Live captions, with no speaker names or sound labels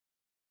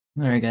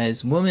Alright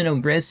guys, woman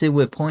arrested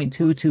with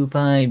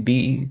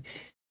 .225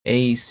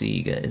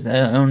 BAC, guys.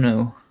 I don't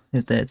know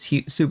if that's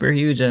super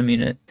huge. I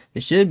mean, it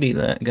should be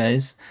that,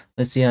 guys.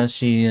 Let's see how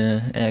she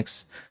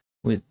acts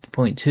with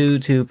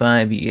 .225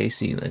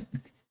 BAC.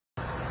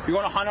 You're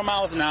going 100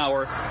 miles an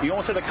hour. You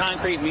almost hit the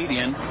concrete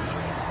median.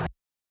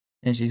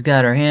 And she's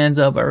got her hands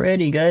up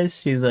already, guys.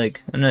 She's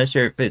like, I'm not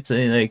sure if it's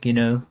like,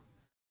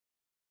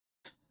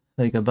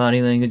 like a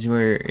body language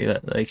where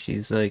like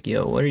she's like,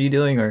 yo, what are you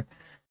doing? Or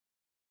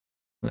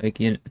like,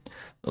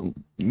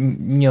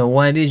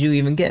 why did you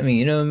even get me?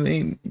 You know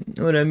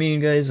what I mean,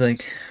 guys?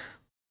 Like,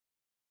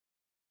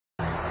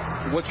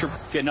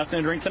 Get nothing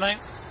to drink tonight?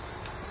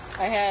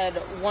 I had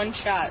one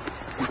shot.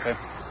 Okay.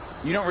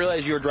 You don't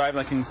realize you were driving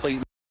like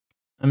complete.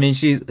 I mean,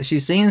 she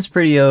seems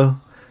pretty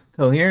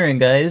coherent,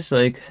 guys.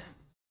 Like,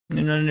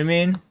 you know what I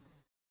mean?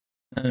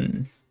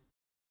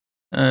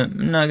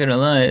 I'm not gonna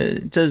lie,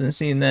 it doesn't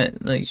seem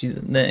that like she's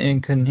that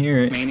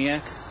incoherent.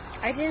 Maniac.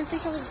 I didn't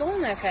think I was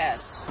going that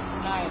fast. No.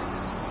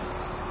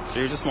 So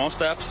here's the small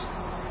steps,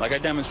 like I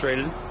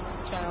demonstrated.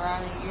 Turn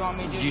around. You want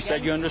me to do it You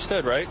said you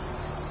understood, right?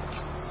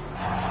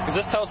 Because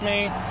this tells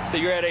me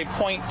that you're at a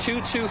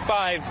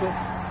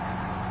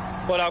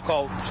 .225 blood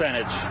alcohol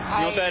percentage. You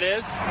know what that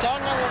is?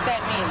 Don't know what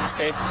that means.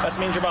 Okay, that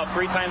means you're about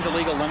 3 times the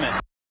legal limit.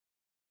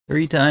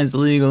 3 times the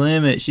legal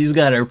limit. She's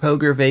got her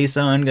poker face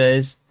on,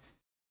 guys.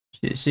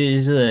 She's she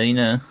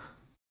ain't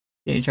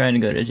trying to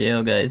go to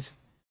jail, guys.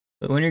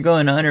 But when you're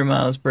going 100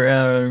 miles per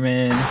hour,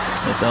 man,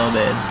 that's all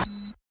bad.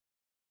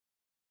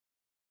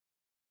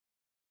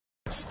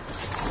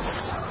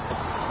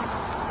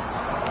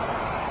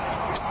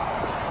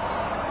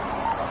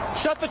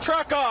 Shut the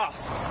truck off!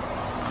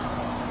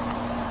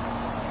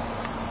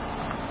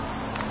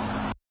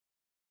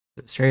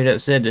 Straight up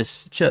said to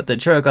shut the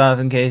truck off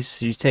in case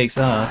she takes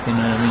off, you know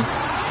what I mean?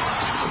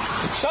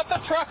 Shut the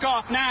truck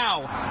off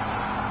now!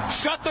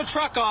 Shut the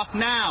truck off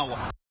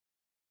now!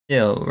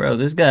 Yo, bro,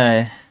 this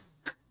guy's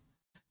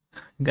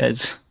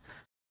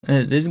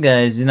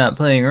not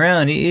playing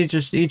around. He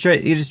just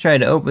tried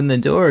to open the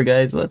door,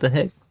 guys. What the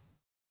heck?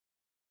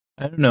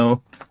 I don't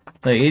know.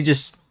 Like, he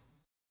just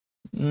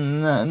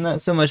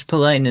not so much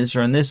politeness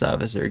from this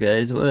officer,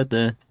 guys. What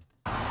the?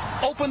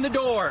 Open the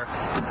door!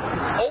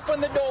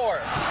 Open the door!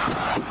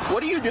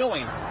 What are you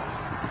doing?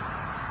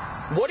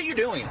 What are you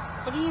doing?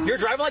 What do you mean? You're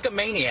driving like a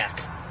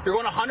maniac. You're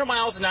going 100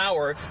 miles an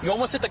hour. You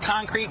almost hit the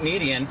concrete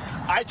median.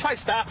 I tried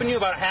stopping you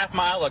about a half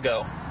mile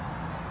ago.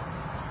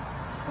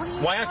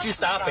 Why aren't you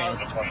stopping?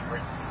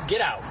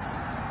 Get out.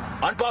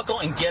 Unbuckle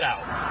and get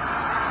out.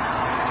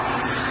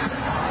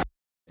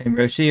 Hey,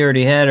 bro, she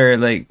already had her,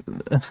 like,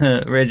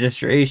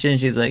 registration.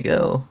 She's like,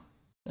 oh,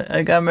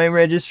 I got my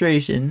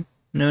registration.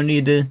 No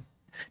need to...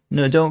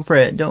 No, don't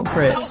fret. Don't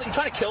fret. You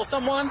trying to kill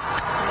someone?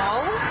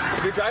 No.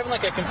 You're driving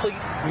like a complete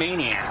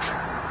maniac.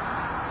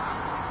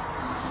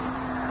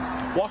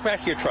 Walk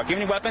back to your truck. You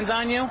have any weapons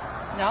on you?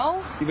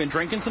 No. You been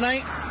drinking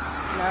tonight?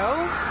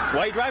 No. Why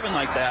are you driving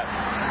like that?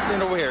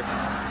 Stand over here.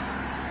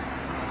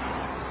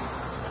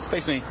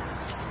 Face me.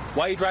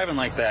 Why are you driving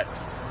like that?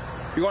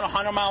 You're going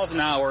 100 miles an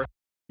hour.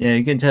 Yeah,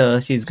 you can tell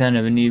she's kind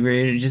of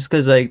inebriated just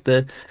because, like,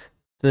 the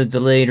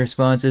delayed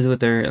responses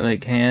with her,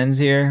 like, hands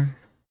here.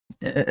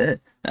 I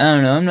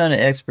don't know. I'm not an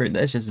expert.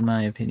 That's just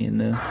my opinion,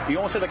 though. You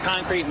almost hit the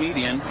concrete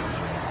median.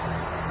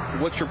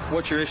 What's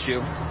your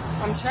issue?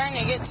 I'm trying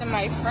to get to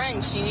my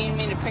friend. She needed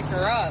me to pick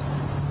her up.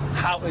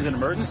 How is it an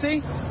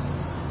emergency?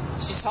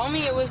 She told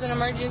me it was an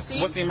emergency.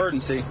 What's the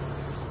emergency?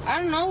 I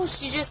don't know.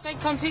 She just said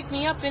come pick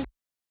me up and...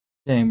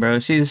 Dang,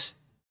 bro.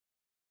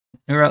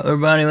 Her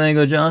body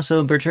language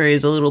also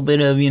portrays a little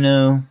bit of,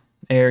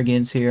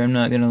 arrogance here. I'm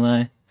not gonna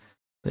lie.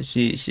 But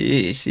she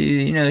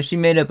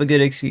made up a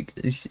good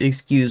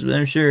excuse. But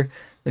I'm sure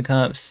the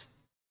cops,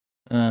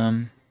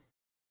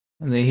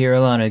 they hear a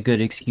lot of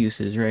good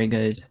excuses, right,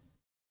 guys?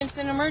 It's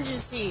an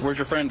emergency. Where's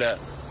your friend at?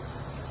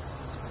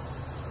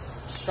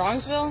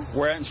 Strongsville?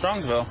 We're at in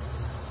Strongsville.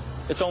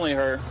 It's only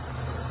her.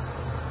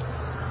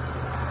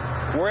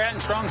 We're at in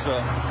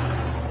Strongsville.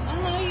 I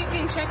don't know. You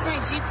can check my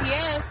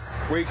GPS.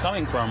 Where are you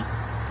coming from?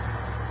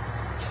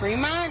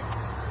 Tremont?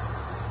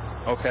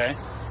 Okay.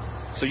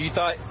 So you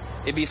thought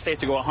it'd be safe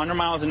to go 100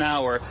 miles an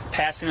hour,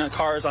 passing the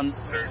cars on,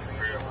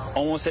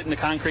 almost hitting the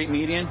concrete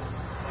median?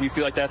 You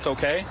feel like that's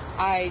okay?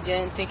 I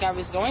didn't think I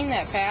was going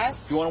that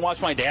fast. You want to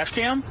watch my dash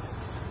cam?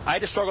 I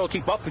had to struggle to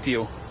keep up with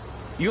you.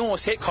 You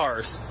almost hit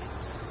cars.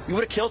 You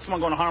would have killed someone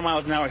going 100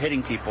 miles an hour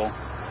hitting people.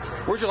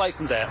 Where's your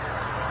license at?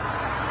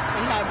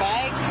 In my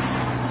bag?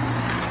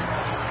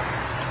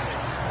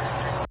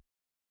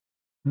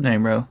 Hey,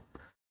 bro.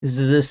 This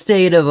is the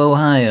state of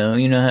Ohio.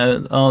 You know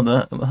how all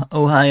the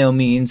Ohio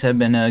meetings have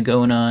been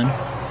going on.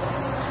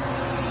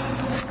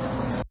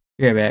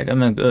 Be right back. I'm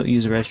gonna go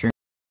use the restroom.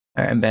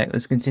 Alright, I'm back.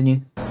 Let's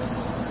continue.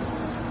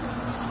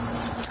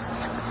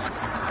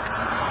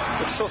 What's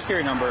your social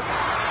security number?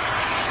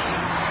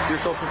 Your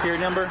social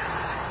security number?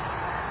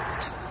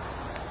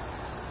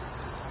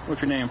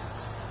 What's your name?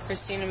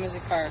 Christina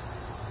Mizikar.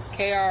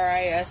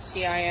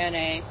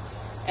 Kristina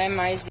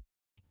Miz.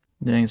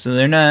 Dang, so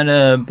they're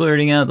not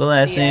blurting out the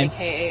last name.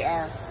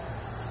 Mikar.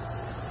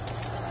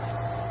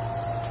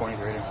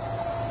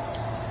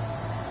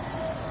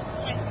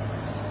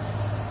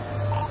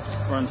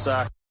 Run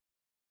stock.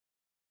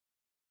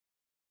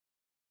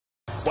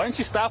 Why didn't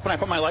you stop when I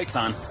put my lights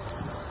on?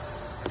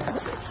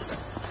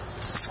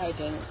 I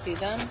didn't see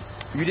them.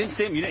 You didn't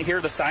see them? You didn't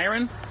hear the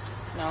siren?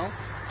 No.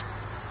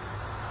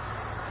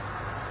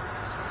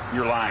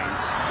 You're lying.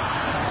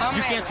 How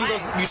You can't see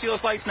those. You see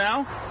those lights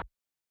now?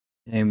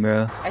 Hey,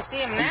 bro. I see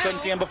them now. You couldn't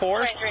see them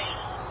before?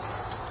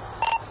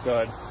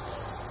 Good.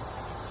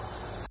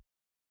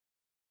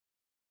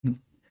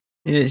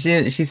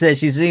 She said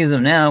she sees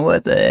them now.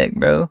 What the heck,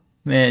 bro?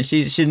 Man,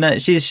 she should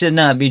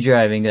not be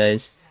driving,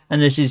 guys. I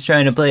know she's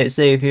trying to play it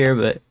safe here,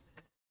 but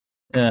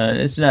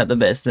it's not the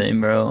best thing,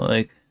 bro.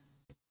 Like,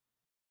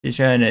 she's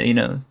trying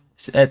to,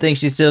 I think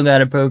she still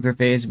got a poker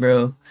face,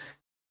 bro.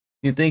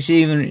 You think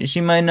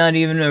she might not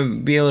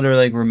even be able to,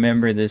 like,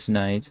 remember this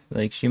night.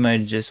 Like, she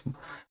might have just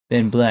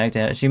been blacked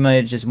out. She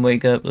might just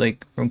wake up,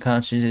 like, from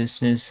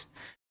consciousness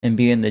and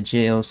be in the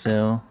jail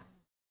cell.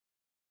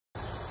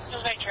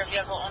 Vector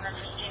vehicle owner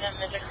Christina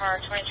Mizacar,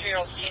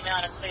 23-year-old female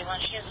out of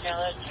Cleveland. She is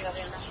valid.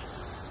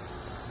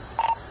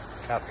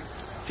 Copy.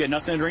 You had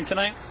nothing to drink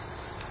tonight?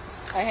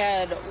 I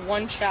had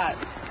one shot.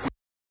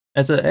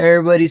 That's what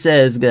everybody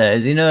says,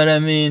 guys. You know what I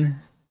mean?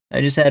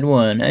 I just had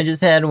one.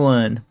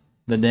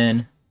 But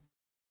then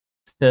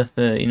stuff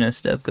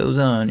goes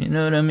on. You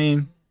know what I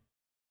mean?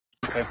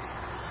 Okay. You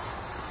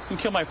can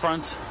kill my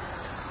fronts.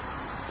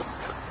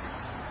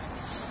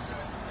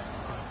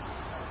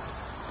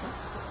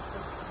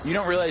 You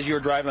don't realize you were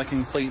driving like a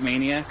complete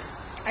maniac?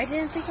 I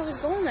didn't think I was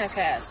going that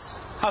fast.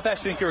 How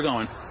fast do you think you were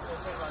going?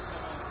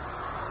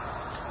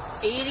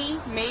 80,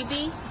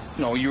 maybe?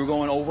 No, you were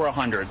going over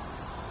 100.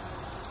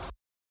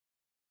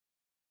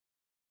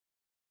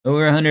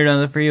 Over 100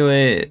 on the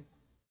freeway.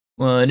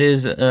 Well, it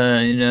is,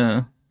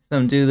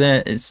 don't do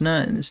that. It's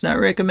not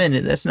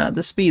recommended. That's not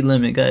the speed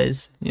limit,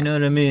 guys. You know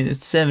what I mean?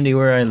 It's 70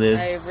 where I live.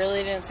 I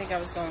really didn't think I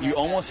was going that You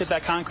almost fast. hit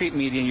that concrete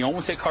median. You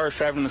almost hit cars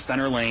driving in the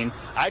center lane.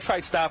 I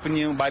tried stopping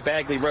you by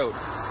Bagley Road.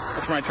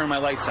 That's when I turned my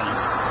lights on.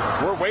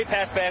 We're way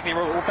past Bagley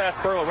Road. We're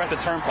past Burlow. We're at the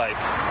turnpike.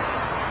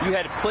 You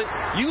had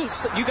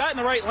you got in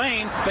the right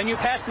lane, then you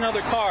passed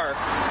another car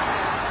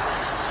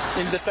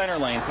into the center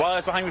lane while I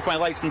was behind you with my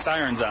lights and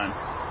sirens on.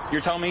 You're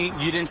telling me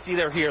you didn't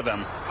see or hear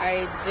them?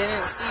 I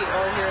didn't see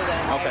or hear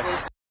them. Okay. I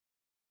was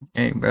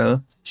Hey,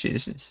 bro.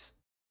 She's just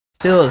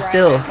still.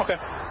 Okay.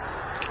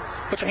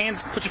 Put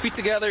your feet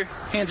together,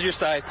 hands at your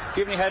side. Do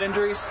you have any head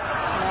injuries?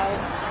 No.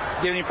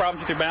 Do you have any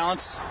problems with your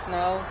balance?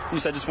 No. You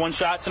said just one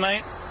shot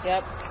tonight?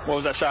 Yep. What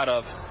was that shot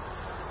of?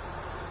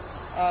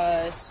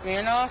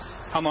 Smirnoff.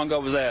 How long ago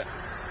was that?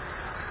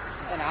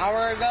 An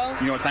hour ago.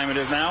 You know what time it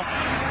is now?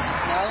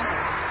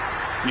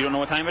 No. You don't know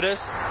what time it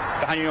is?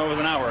 But how do you know it was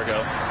an hour ago?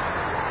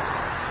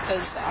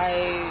 Because I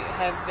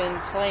have been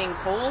playing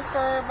pool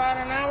for about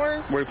an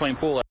hour. Where are you playing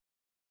pool at?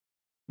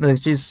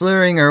 Look, she's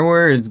slurring her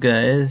words,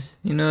 guys.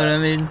 You know what I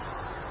mean?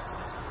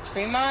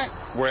 Tremont.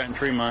 We're at in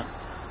Tremont.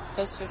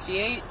 Post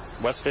 58.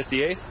 West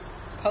 58th?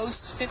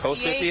 Post 58.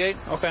 Post 58?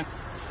 Okay.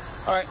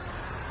 All right.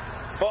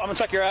 I'm going to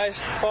check your eyes.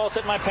 Follow the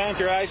tip of my pen with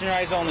your eyes and your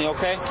eyes only,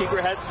 okay? Keep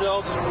your head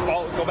still. Just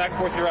go back and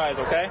forth with your eyes,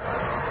 okay?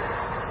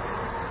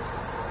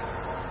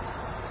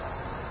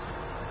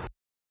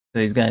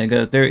 So he's got to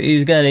go through.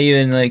 He's got to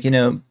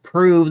even,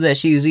 prove that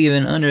she's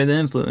even under the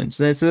influence.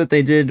 That's what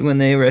they did when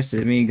they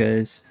arrested me,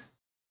 guys.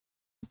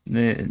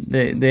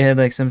 They had,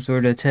 like, some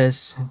sort of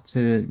test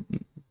to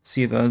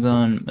see if I was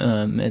on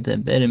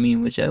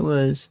methamphetamine, which I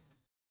was.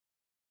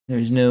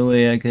 There's no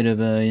way I could have,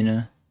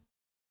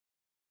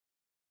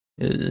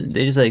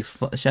 they just, like,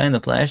 shine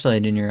the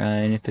flashlight in your eye,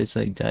 and if it's,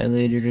 like,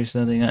 dilated or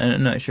something,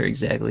 I'm not sure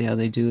exactly how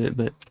they do it,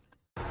 but...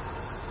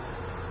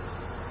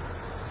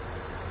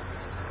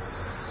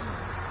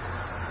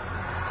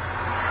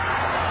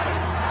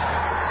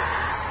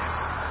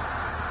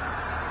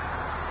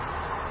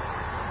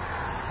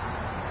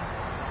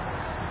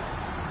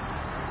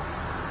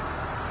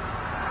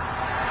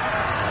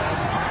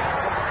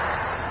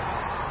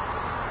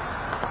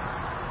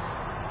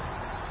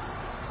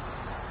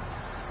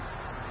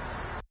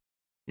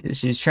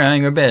 She's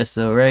trying her best,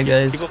 though, right,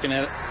 guys? Keep looking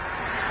at it.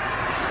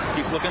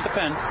 Keep looking at the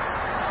pen.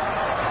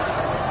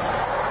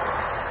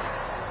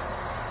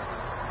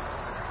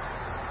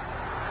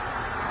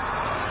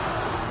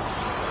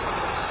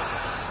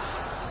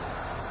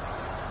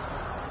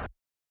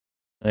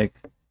 Like,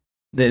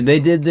 they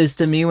did this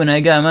to me when I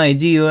got my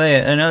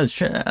DUI, and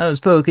I was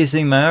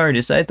focusing my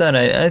hardest. I thought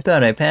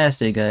I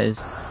passed it, guys,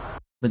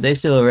 but they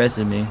still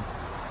arrested me.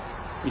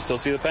 You still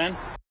see the pen?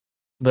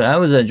 But I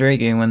was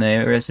drinking when they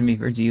arrested me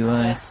for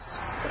DUI. Yes.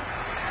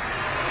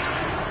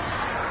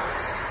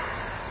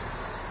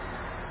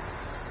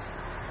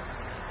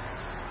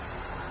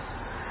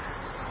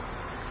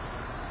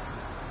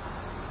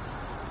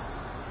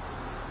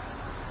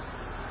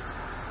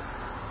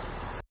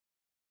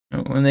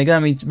 When they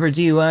got me for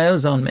DUI, I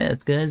was on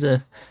meth, guys.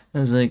 I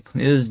was like,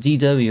 it was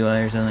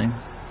DWI or something.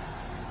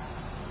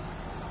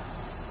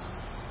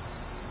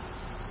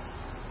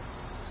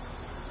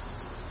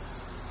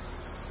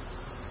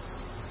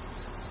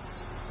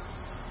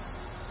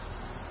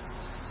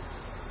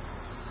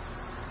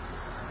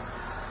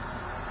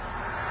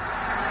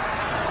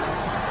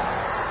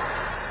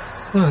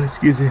 Oh,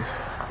 excuse me.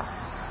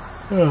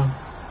 Oh.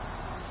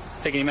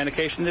 Take any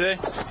medication today?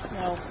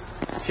 No.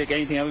 Take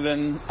anything other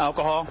than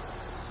alcohol?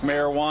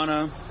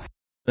 Marijuana?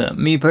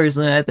 Me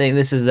personally, I think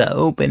this is an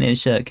open and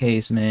shut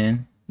case,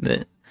 man.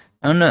 That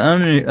I don't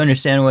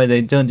understand why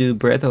they don't do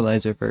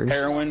breathalyzer first.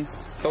 Heroin?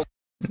 Coke?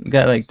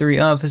 Got like 3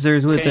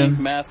 officers with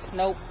them. Meth?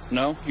 Nope.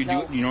 No?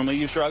 You normally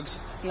use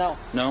drugs? No.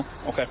 No?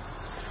 Okay.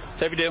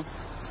 So if you do,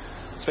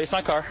 let's face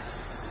my car.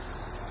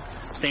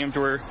 Stand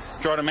to her.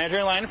 Draw an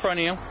imaginary line in front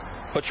of you.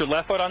 Put your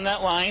left foot on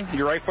that line,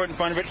 your right foot in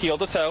front of it, heel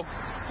to toe,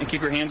 and keep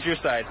your hands to your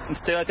side. And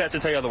stay like that to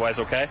tell you otherwise,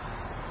 okay?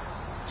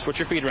 Switch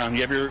your feet around.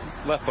 You have your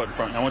left foot in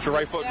front. I want your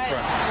right foot in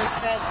front.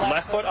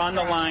 Left foot on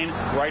the line,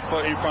 right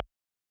foot in front.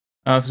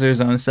 Officers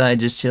on the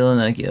side just chilling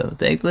like, yo,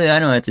 thankfully I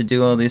don't have to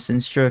do all these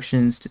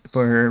instructions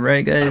for her,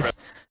 right guys?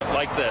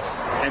 Like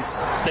this. And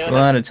stay It's a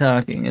lot of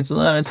talking. It's a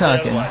lot of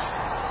talking.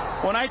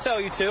 When I tell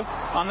you to,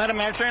 on that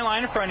imaginary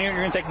line in front of you,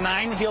 you're going to take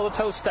 9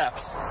 heel-to-toe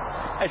steps.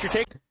 As you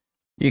take...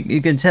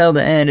 You can tell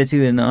the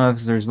attitude in the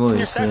officer's voice.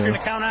 Your steps, you're going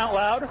to count out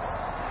loud.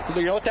 You're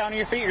going to look down at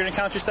your feet, you're going to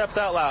count your steps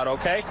out loud,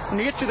 okay? When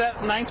you get to that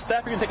 9th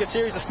step, you're going to take a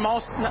series of small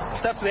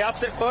steps to the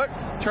opposite foot,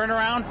 turn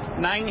around,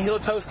 9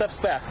 heel-toe steps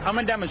back. I'm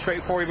going to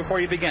demonstrate for you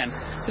before you begin.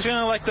 Just going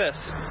to go like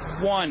this.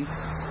 1,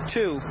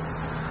 2,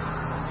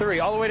 3,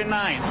 all the way to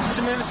 9. Just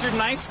administer your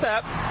 9th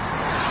step.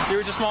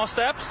 Series of small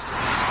steps.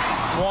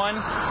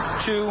 1,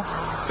 2,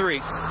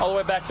 3. All the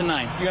way back to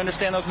 9. You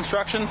understand those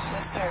instructions?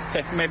 Yes, sir.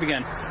 Okay, you may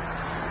begin. 1,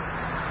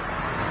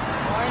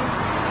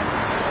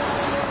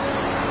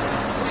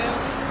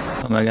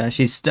 2. Oh my gosh,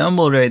 she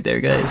stumbled right there,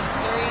 guys. 3.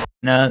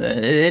 Now,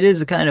 it is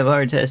a kind of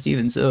hard test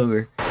even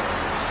sober. 4.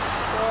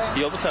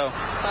 Heel to toe.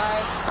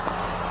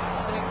 5,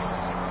 6,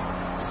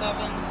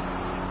 7,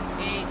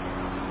 8,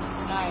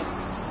 9.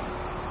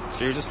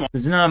 Series of small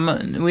It's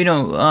not, we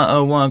don't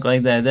walk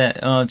like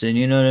that often,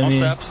 you know what I mean?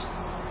 steps,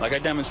 like I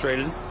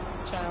demonstrated.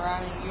 Turn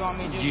around. You want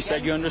me to do it You said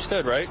again? you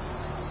understood, right? 1,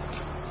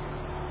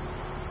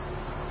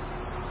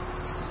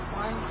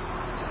 2,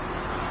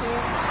 3,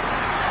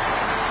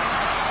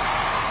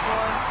 4,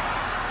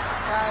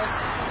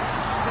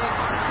 5,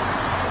 6, 7,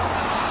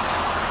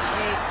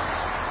 8,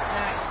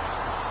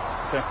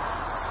 9. Okay.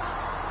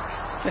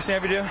 Next thing you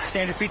have to do,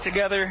 stand your feet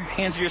together,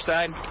 hands to your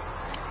side.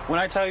 When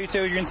I tell you to,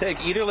 you're going to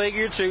take either leg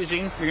you're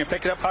choosing. You're going to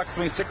pick it up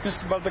approximately 6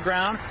 inches above the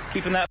ground,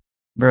 keeping that...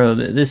 Bro,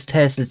 this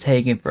test is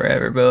taking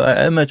forever, bro.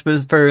 I much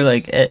prefer,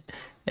 like,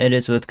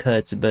 edits with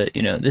cuts, but,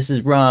 you know, this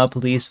is raw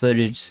police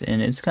footage,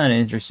 and it's kind of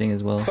interesting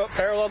as well. Foot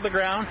parallel to the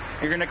ground.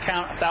 You're going to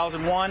count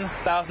 1,001,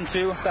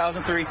 1,002,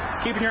 1,003,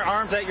 keeping your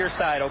arms at your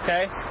side,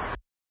 okay?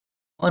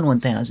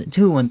 1,000,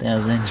 2,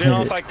 1,000. So you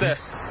look like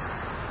this.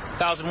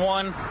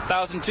 1,001,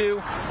 1,002,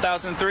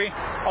 1,003.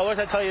 All I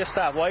tell you to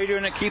stop. While you're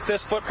doing it, keep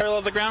this foot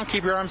parallel to the ground.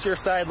 Keep your arms to your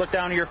side. Look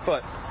down to your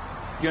foot.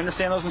 You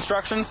understand those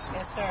instructions?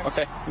 Yes, sir.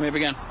 Okay, you may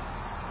begin.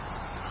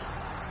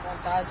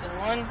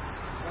 1,001,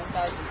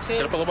 1,002.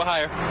 Get up a little bit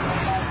higher. 1,003,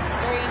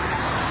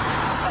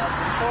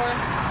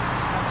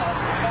 1,004,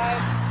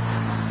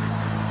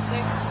 1,005, 1,006,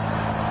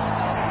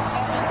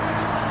 1,007,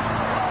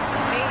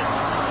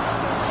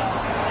 1,008,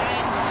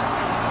 1,009,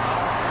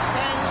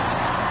 1,010,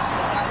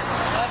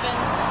 1,011,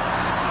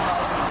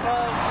 1,012,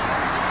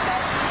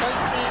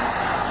 1,013,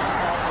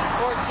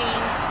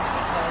 1,014,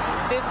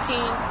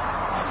 1,015,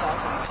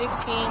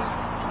 1,016,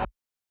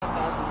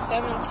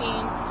 1,017,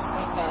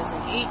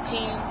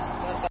 1,018.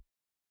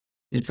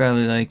 He's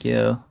probably like,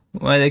 yo,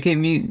 why they keep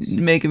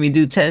making me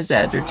do test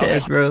after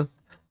test, bro?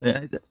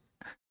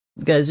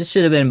 Guys, this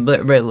should have been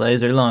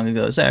breathalyzer long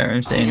ago. Sorry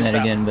I'm saying that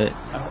again, but...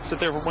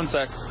 Sit there for 1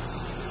 sec.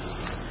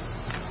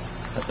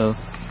 Uh-oh.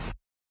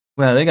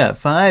 Wow, they got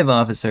 5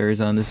 officers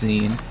on the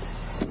scene.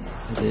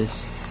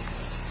 This.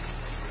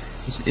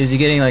 Is he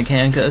getting, like,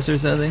 handcuffs or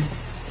something?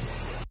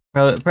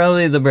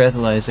 Probably the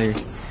breathalyzer.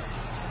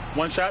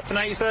 1 shot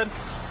tonight, you said?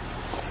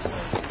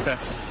 Okay.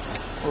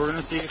 We're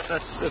gonna see if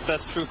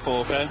that's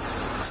truthful, okay?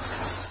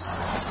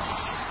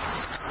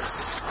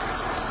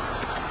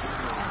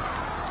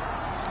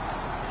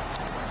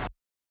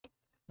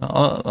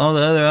 All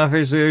the other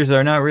officers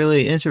are not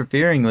really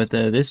interfering with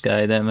this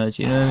guy that much,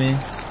 you know what I mean?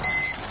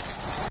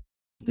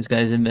 This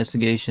guy's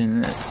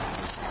investigation,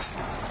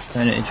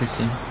 kind of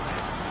interesting.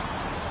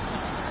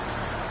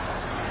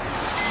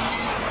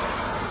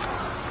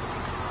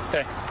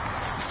 Okay.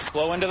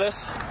 Blow into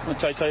this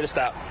until I tell you to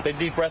stop. Big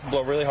deep breath,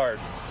 blow really hard.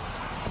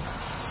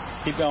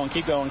 Keep going,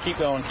 keep going, keep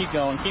going, keep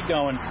going, keep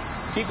going.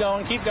 Keep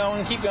going, keep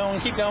going, keep going,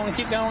 keep going,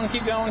 keep going,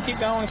 keep going, keep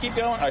going, keep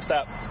going. All right,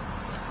 stop.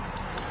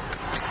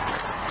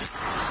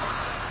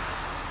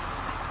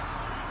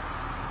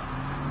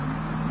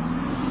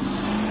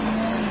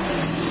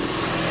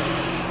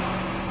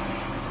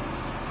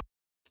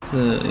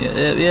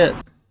 Yep.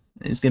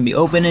 It's gonna be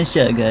open and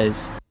shut,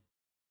 guys.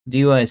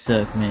 DUI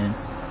suck, man.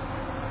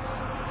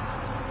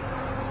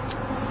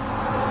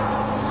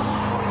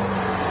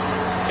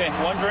 Okay,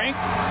 1 drink.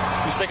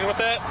 You sticking with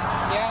that?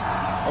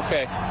 Yeah.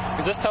 Okay.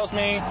 Because this tells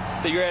me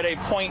that you're at a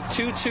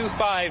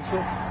 .225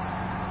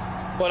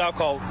 blood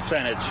alcohol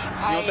percentage.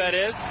 You know what that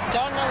is?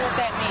 Don't know what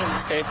that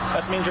means. Okay,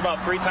 that means you're about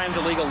 3 times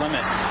the legal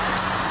limit.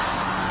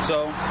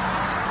 So,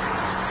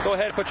 go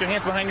ahead, put your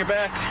hands behind your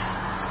back.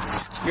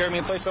 You're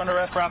being placed under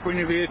arrest for operating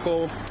your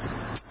vehicle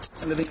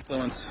under the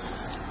influence.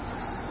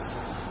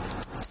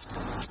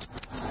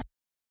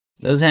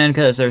 Those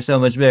handcuffs are so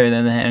much better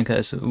than the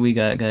handcuffs we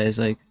got, guys.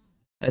 Like,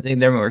 I think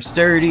they're more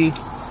sturdy.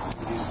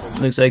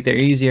 Looks like they're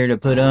easier to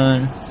put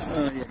on.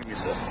 Yeah, give me a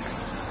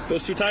sec.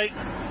 Those too tight?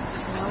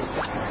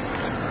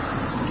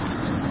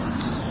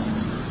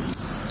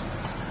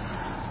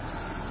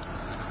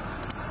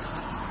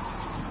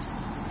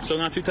 So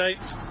not too tight?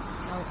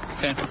 Nope.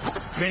 Okay.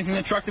 Is there anything in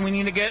the truck that we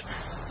need to get?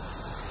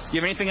 You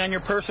have anything on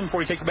your person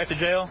before you take it back to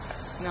jail?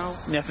 No.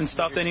 Nothing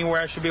stuffed anywhere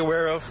I should be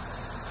aware of?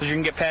 Because you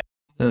can get pat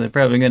So they're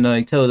probably gonna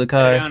like tow the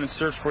car. down and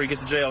search before you get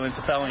to jail, and it's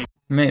a felony.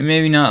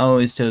 Maybe not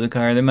always tow the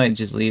car. They might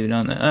just leave it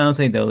on the. I don't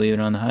think they'll leave it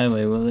on the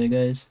highway, will they,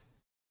 guys?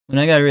 When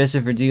I got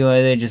arrested for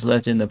DUI, they just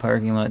left it in the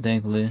parking lot.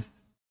 Thankfully,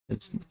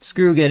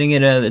 screw getting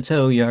it out of the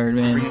tow yard,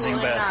 man. Anything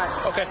Really bad.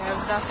 not. Okay. I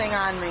have nothing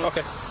on me.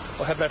 Okay.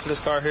 We'll head back to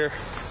this car here.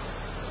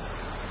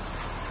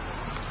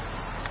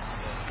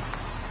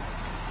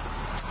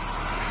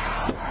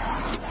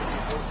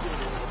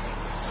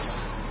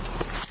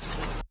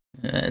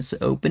 It's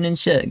open and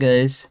shut,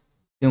 guys.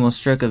 He almost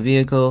struck a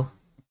vehicle.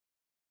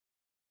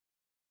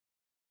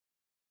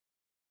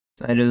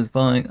 Side of the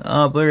following: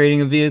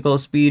 operating a vehicle,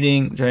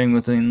 speeding, driving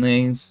within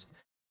lanes,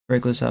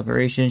 reckless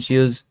operation.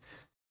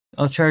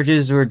 All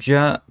charges were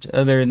dropped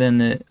other than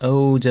the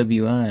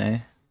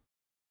OWI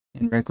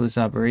and reckless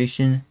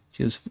operation.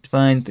 She was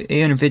fined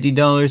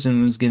 $850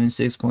 and was given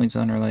 6 points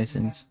on her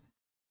license.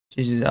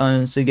 She should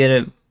honestly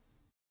get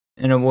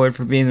an award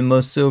for being the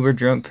most sober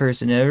drunk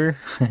person ever.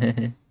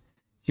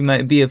 She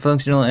might be a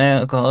functional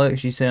alcoholic.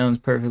 She sounds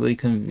perfectly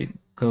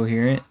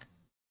coherent.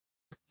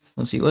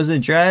 Well, she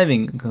wasn't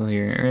driving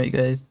coherent, right,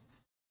 guys?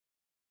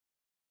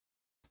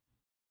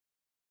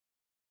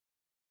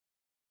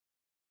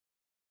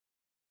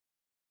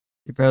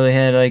 She probably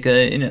had like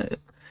a,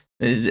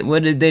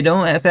 what they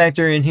don't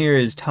factor in here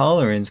is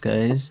tolerance,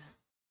 guys.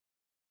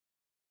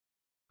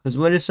 Because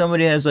what if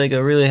somebody has like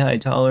a really high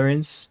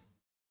tolerance,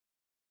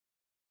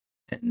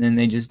 and then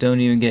they just don't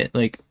even get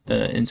like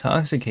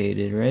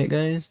intoxicated, right,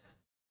 guys?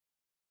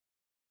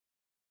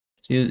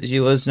 She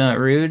was not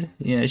rude.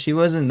 Yeah, she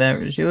wasn't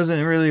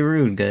really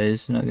rude,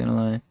 guys. Not gonna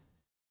lie.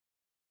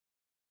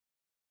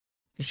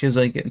 She was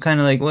like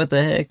kind of like, what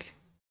the heck,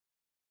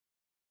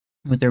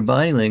 with her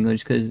body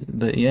language.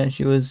 But yeah,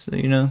 she was,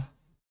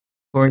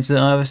 according to the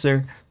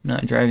officer,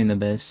 not driving the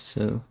best.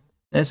 So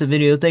that's the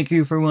video. Thank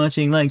you for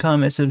watching. Like,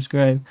 comment,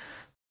 subscribe.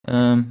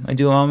 I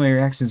do all my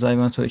reactions live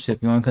on Twitch. So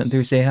if you want to come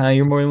through, say hi,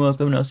 you're more than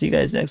welcome. And I'll see you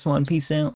guys next one. Peace out.